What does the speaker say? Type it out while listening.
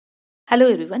Hello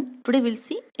everyone, today we'll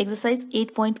see exercise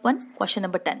 8.1 question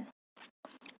number 10.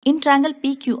 In triangle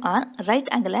PQR, right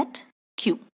angle at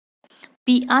Q.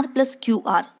 PR plus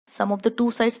QR, sum of the two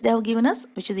sides they have given us,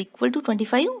 which is equal to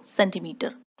 25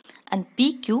 centimeter, and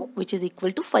PQ, which is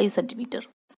equal to 5 centimeter.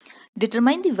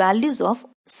 Determine the values of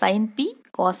sin P,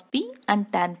 cos P and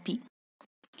tan P.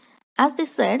 As they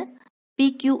said,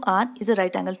 PQR is a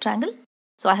right angle triangle.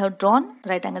 So I have drawn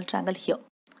right angle triangle here.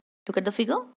 Look at the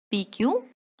figure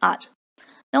PQR.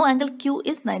 Now angle Q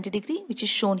is 90 degree, which is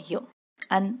shown here,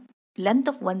 and length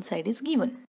of one side is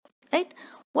given, right?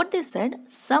 What they said,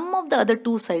 sum of the other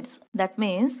two sides, that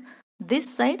means this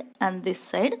side and this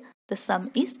side, the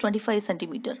sum is 25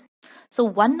 centimeter. So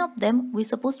one of them we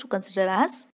supposed to consider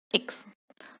as x.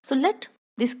 So let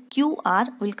this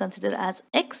QR will consider as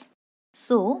x.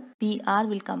 So PR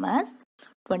will come as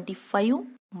 25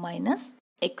 minus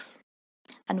x.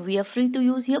 And we are free to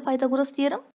use here Pythagoras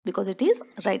theorem because it is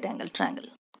right angle triangle.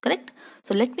 Correct?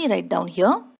 So let me write down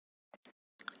here.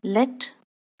 Let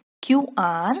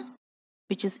QR,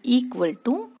 which is equal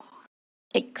to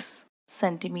x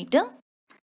centimeter,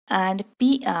 and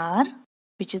PR,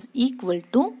 which is equal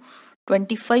to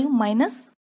 25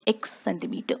 minus x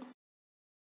centimeter.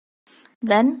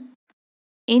 Then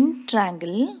in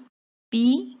triangle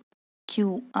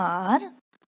PQR,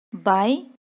 by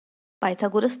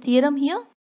Pythagoras theorem here,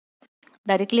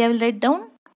 directly I will write down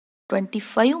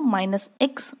 25 minus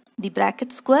x, the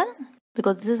bracket square,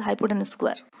 because this is hypotenuse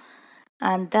square,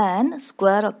 and then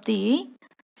square of the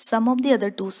sum of the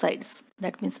other two sides,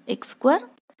 that means x square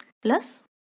plus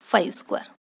 5 square.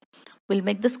 We'll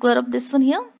make the square of this one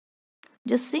here.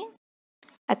 Just see,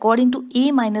 according to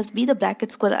A minus B, the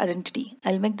bracket square identity,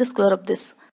 I'll make the square of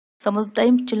this. Some of the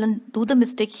time children do the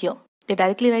mistake here. They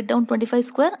directly write down 25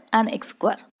 square and x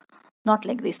square. Not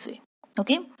like this way.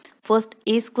 Okay. First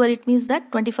a square, it means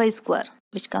that 25 square,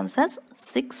 which comes as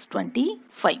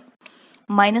 625,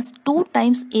 minus 2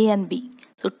 times a and b.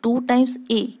 So 2 times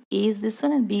a is this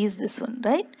one and b is this one,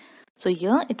 right? So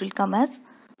here it will come as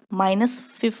minus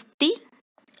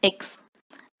 50x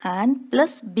and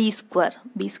plus b square.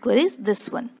 B square is this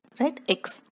one, right?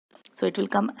 X. So it will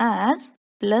come as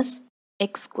plus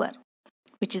x square,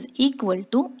 which is equal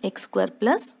to x square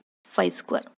plus 5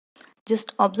 square.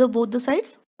 Just observe both the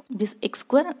sides. This x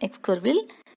square and x square will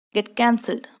get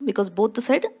cancelled because both the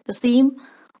side the same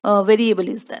variable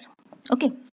is there.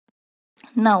 Okay.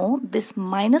 Now this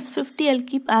minus 50 I'll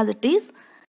keep as it is,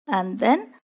 and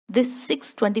then this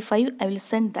 625 I will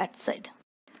send that side.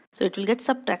 So it will get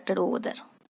subtracted over there.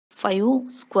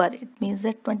 5 square, it means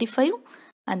that 25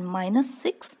 and minus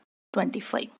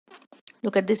 625.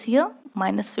 Look at this here,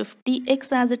 minus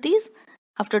 50x as it is.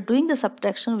 After doing the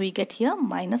subtraction, we get here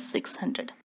minus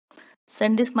 600.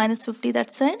 Send this minus 50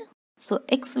 that side. So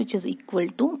x, which is equal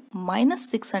to minus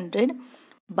 600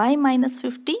 by minus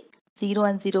 50, 0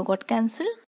 and 0 got cancelled.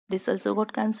 This also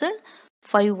got cancelled.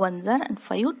 5 ones are and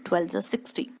 5 12s are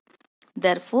 60.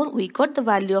 Therefore, we got the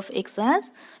value of x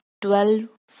as 12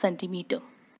 centimeter.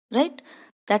 Right?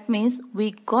 That means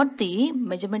we got the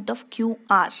measurement of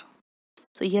QR.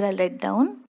 So here I'll write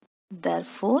down,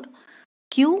 therefore,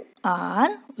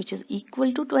 QR, which is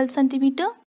equal to 12 centimeter,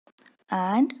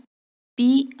 and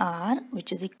PR,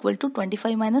 which is equal to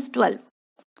 25 minus 12.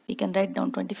 We can write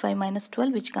down 25 minus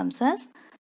 12, which comes as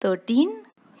 13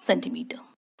 centimeter.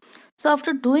 So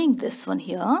after doing this one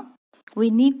here, we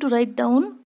need to write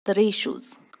down the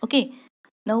ratios. Okay.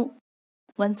 Now,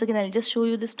 once again, I'll just show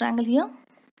you this triangle here.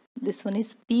 This one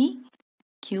is P,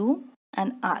 Q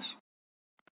and R.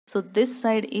 So this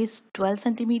side is 12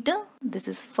 centimeter, this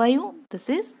is 5, this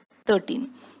is 13.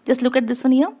 Just look at this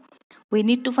one here. We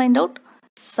need to find out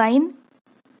sin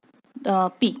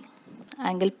P,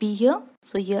 angle P here.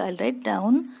 So here I'll write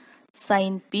down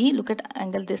sin P. Look at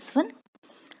angle this one.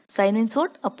 Sin means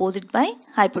what? Opposite by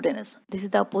hypotenuse. This is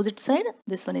the opposite side.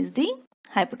 This one is the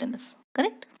hypotenuse.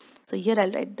 Correct? So here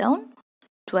I'll write down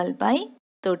 12 by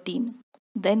 13.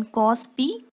 Then cos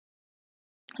P.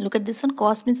 Look at this one.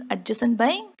 Cos means adjacent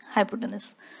by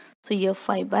hypotenuse. So here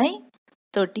 5 by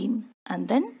 13. And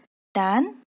then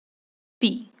tan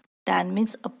P. Tan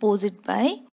means opposite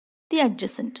by the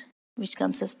adjacent, which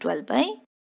comes as 12 by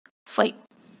 5.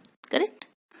 Correct?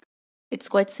 It's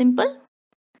quite simple.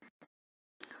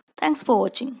 Thanks for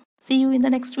watching. See you in the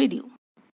next video.